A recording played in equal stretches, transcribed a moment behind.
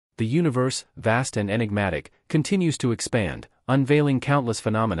the universe, vast and enigmatic, continues to expand, unveiling countless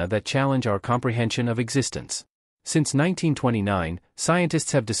phenomena that challenge our comprehension of existence. Since 1929,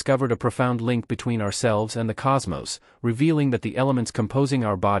 scientists have discovered a profound link between ourselves and the cosmos, revealing that the elements composing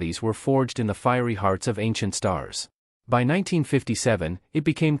our bodies were forged in the fiery hearts of ancient stars. By 1957, it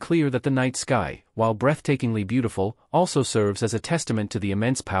became clear that the night sky, while breathtakingly beautiful, also serves as a testament to the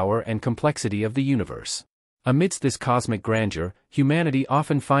immense power and complexity of the universe. Amidst this cosmic grandeur, humanity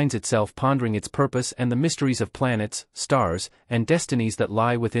often finds itself pondering its purpose and the mysteries of planets, stars, and destinies that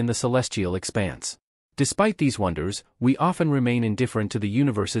lie within the celestial expanse. Despite these wonders, we often remain indifferent to the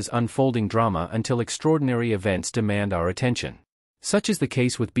universe's unfolding drama until extraordinary events demand our attention. Such is the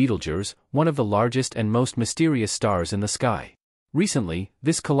case with Beetlejurs, one of the largest and most mysterious stars in the sky. Recently,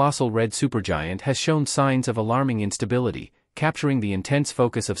 this colossal red supergiant has shown signs of alarming instability, capturing the intense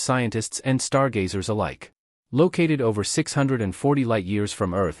focus of scientists and stargazers alike. Located over 640 light-years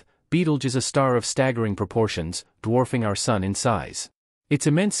from Earth, Betelgeuse is a star of staggering proportions, dwarfing our Sun in size. Its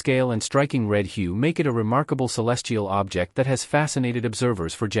immense scale and striking red hue make it a remarkable celestial object that has fascinated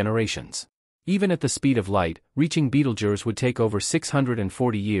observers for generations. Even at the speed of light, reaching Beetlejurs would take over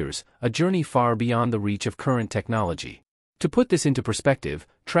 640 years, a journey far beyond the reach of current technology. To put this into perspective,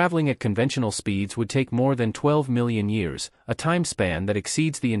 traveling at conventional speeds would take more than 12 million years, a time span that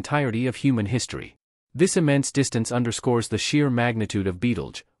exceeds the entirety of human history. This immense distance underscores the sheer magnitude of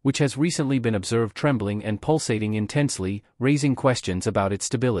Betelgeuse, which has recently been observed trembling and pulsating intensely, raising questions about its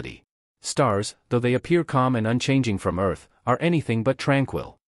stability. Stars, though they appear calm and unchanging from Earth, are anything but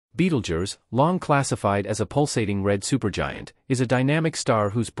tranquil. Beetlejurs, long classified as a pulsating red supergiant, is a dynamic star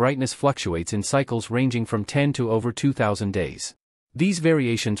whose brightness fluctuates in cycles ranging from 10 to over 2,000 days. These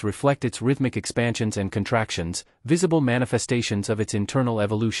variations reflect its rhythmic expansions and contractions, visible manifestations of its internal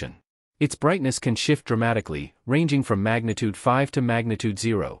evolution. Its brightness can shift dramatically, ranging from magnitude 5 to magnitude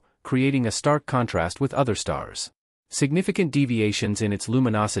 0, creating a stark contrast with other stars. Significant deviations in its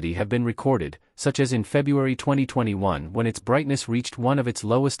luminosity have been recorded, such as in February 2021 when its brightness reached one of its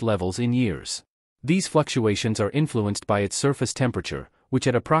lowest levels in years. These fluctuations are influenced by its surface temperature, which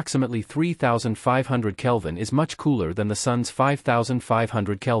at approximately 3,500 Kelvin is much cooler than the Sun's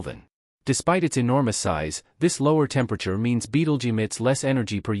 5,500 Kelvin. Despite its enormous size, this lower temperature means Betelgeuse emits less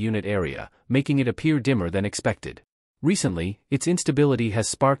energy per unit area, making it appear dimmer than expected. Recently, its instability has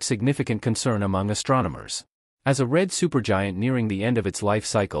sparked significant concern among astronomers. As a red supergiant nearing the end of its life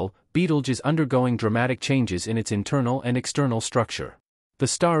cycle, Betelgeuse is undergoing dramatic changes in its internal and external structure. The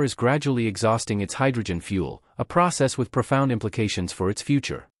star is gradually exhausting its hydrogen fuel, a process with profound implications for its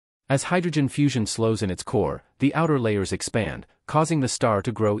future. As hydrogen fusion slows in its core, the outer layers expand, causing the star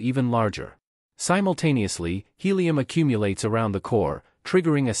to grow even larger. Simultaneously, helium accumulates around the core,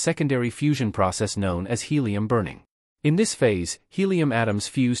 triggering a secondary fusion process known as helium burning. In this phase, helium atoms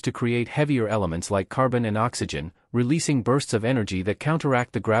fuse to create heavier elements like carbon and oxygen, releasing bursts of energy that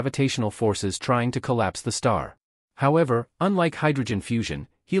counteract the gravitational forces trying to collapse the star. However, unlike hydrogen fusion,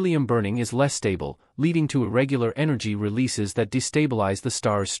 helium burning is less stable, leading to irregular energy releases that destabilize the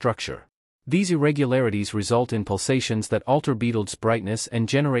star's structure. These irregularities result in pulsations that alter Betelgeuse's brightness and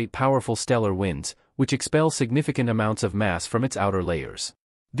generate powerful stellar winds, which expel significant amounts of mass from its outer layers.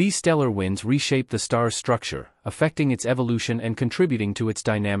 These stellar winds reshape the star's structure, affecting its evolution and contributing to its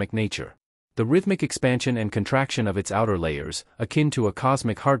dynamic nature. The rhythmic expansion and contraction of its outer layers, akin to a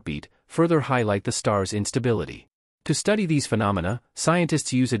cosmic heartbeat, further highlight the star's instability. To study these phenomena,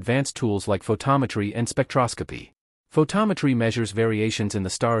 scientists use advanced tools like photometry and spectroscopy. Photometry measures variations in the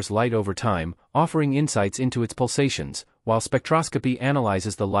star's light over time, offering insights into its pulsations, while spectroscopy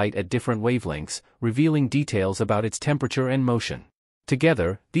analyzes the light at different wavelengths, revealing details about its temperature and motion.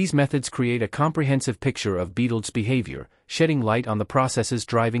 Together, these methods create a comprehensive picture of Betelgeuse's behavior, shedding light on the processes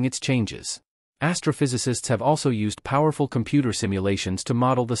driving its changes. Astrophysicists have also used powerful computer simulations to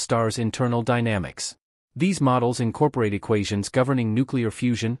model the star's internal dynamics. These models incorporate equations governing nuclear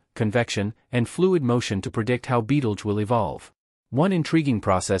fusion, convection, and fluid motion to predict how Betelgeuse will evolve. One intriguing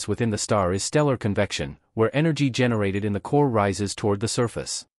process within the star is stellar convection, where energy generated in the core rises toward the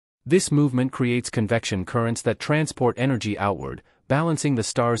surface. This movement creates convection currents that transport energy outward, balancing the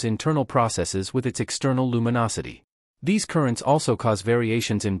star's internal processes with its external luminosity. These currents also cause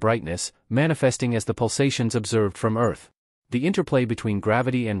variations in brightness, manifesting as the pulsations observed from Earth. The interplay between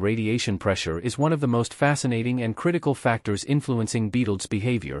gravity and radiation pressure is one of the most fascinating and critical factors influencing Betelgeuse's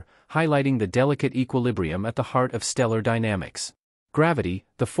behavior, highlighting the delicate equilibrium at the heart of stellar dynamics. Gravity,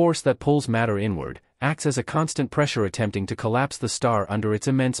 the force that pulls matter inward, acts as a constant pressure attempting to collapse the star under its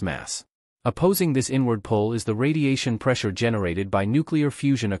immense mass. Opposing this inward pull is the radiation pressure generated by nuclear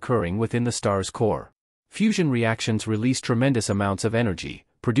fusion occurring within the star's core. Fusion reactions release tremendous amounts of energy,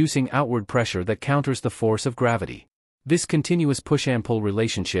 producing outward pressure that counters the force of gravity. This continuous push and pull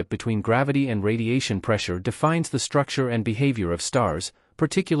relationship between gravity and radiation pressure defines the structure and behavior of stars,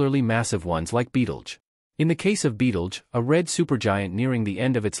 particularly massive ones like Betelgeuse. In the case of Betelgeuse, a red supergiant nearing the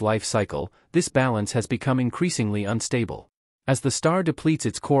end of its life cycle, this balance has become increasingly unstable. As the star depletes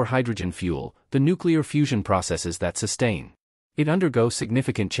its core hydrogen fuel, the nuclear fusion processes that sustain it undergo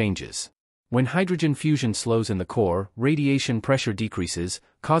significant changes. When hydrogen fusion slows in the core, radiation pressure decreases,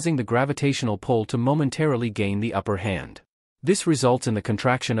 causing the gravitational pull to momentarily gain the upper hand. This results in the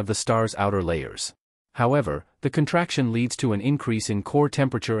contraction of the star's outer layers. However, the contraction leads to an increase in core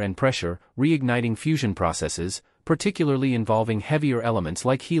temperature and pressure, reigniting fusion processes, particularly involving heavier elements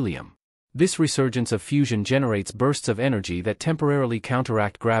like helium. This resurgence of fusion generates bursts of energy that temporarily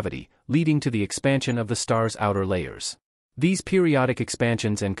counteract gravity, leading to the expansion of the star's outer layers. These periodic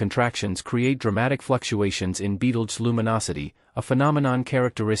expansions and contractions create dramatic fluctuations in Betelgeuse's luminosity, a phenomenon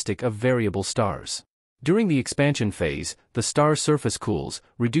characteristic of variable stars. During the expansion phase, the star's surface cools,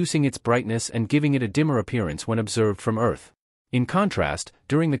 reducing its brightness and giving it a dimmer appearance when observed from Earth. In contrast,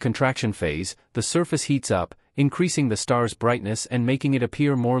 during the contraction phase, the surface heats up, increasing the star's brightness and making it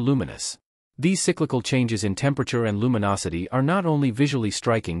appear more luminous. These cyclical changes in temperature and luminosity are not only visually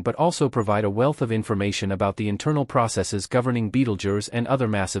striking but also provide a wealth of information about the internal processes governing Betelgeuse and other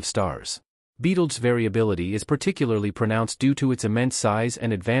massive stars. Betelgeuse's variability is particularly pronounced due to its immense size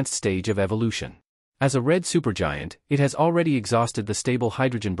and advanced stage of evolution. As a red supergiant, it has already exhausted the stable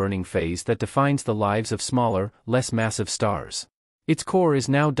hydrogen-burning phase that defines the lives of smaller, less massive stars. Its core is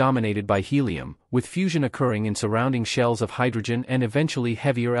now dominated by helium, with fusion occurring in surrounding shells of hydrogen and eventually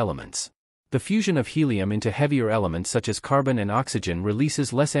heavier elements. The fusion of helium into heavier elements such as carbon and oxygen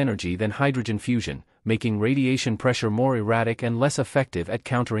releases less energy than hydrogen fusion, making radiation pressure more erratic and less effective at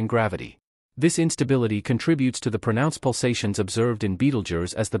countering gravity. This instability contributes to the pronounced pulsations observed in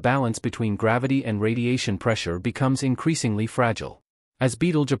Betelgeuse as the balance between gravity and radiation pressure becomes increasingly fragile. As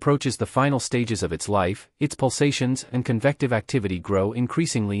Betelgeuse approaches the final stages of its life, its pulsations and convective activity grow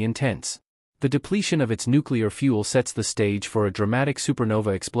increasingly intense. The depletion of its nuclear fuel sets the stage for a dramatic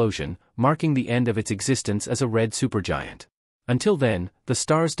supernova explosion, marking the end of its existence as a red supergiant. Until then, the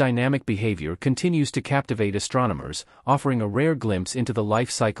star's dynamic behavior continues to captivate astronomers, offering a rare glimpse into the life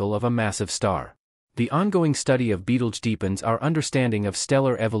cycle of a massive star. The ongoing study of Betelgeuse deepens our understanding of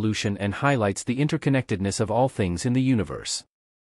stellar evolution and highlights the interconnectedness of all things in the universe.